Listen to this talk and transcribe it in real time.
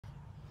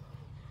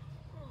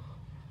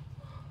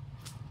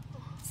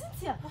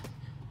Cynthia!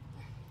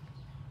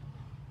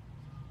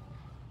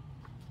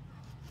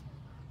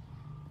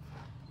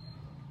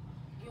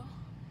 Yo,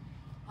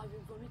 I've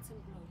been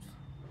vomiting blood.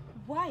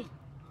 Why?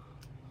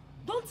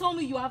 Don't tell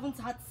me you haven't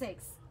had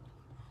sex.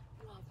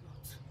 No, I've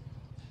not.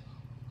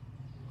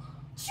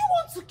 Do you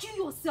want to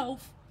kill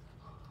yourself?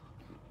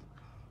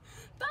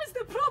 That's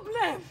the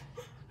problem.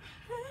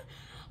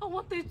 I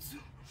wanted to,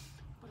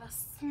 but that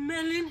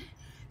smelling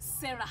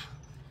Sarah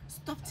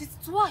stopped it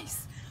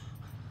twice.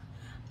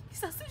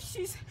 It's as if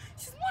she's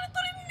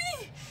monitoring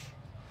me.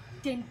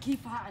 Then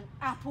give her an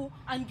apple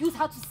and use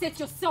her to set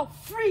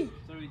yourself free.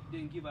 Sorry,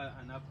 then give her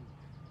an apple.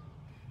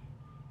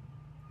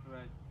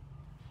 Alright.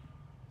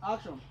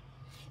 Action.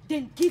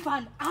 Then give her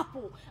an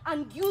apple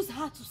and use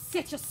her to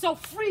set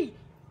yourself free.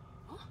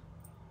 Huh?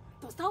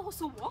 Does that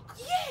also work?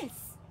 Yes.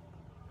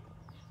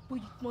 But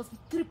it must be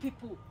 3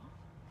 people.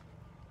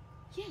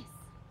 Yes.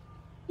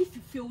 If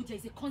you fail, there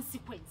is a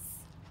consequence.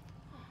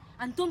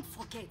 And don't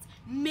forget,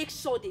 make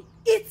sure they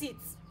eat it.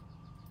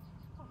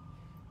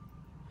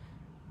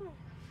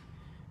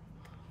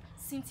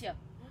 Cynthia,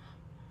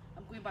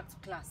 I'm going back to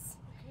class.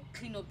 Okay.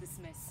 Clean up this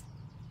mess.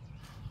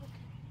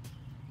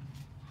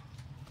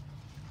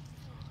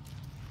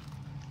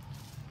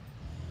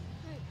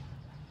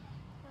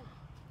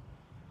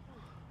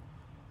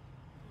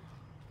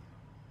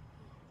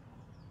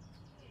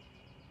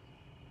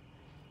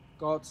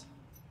 Cut.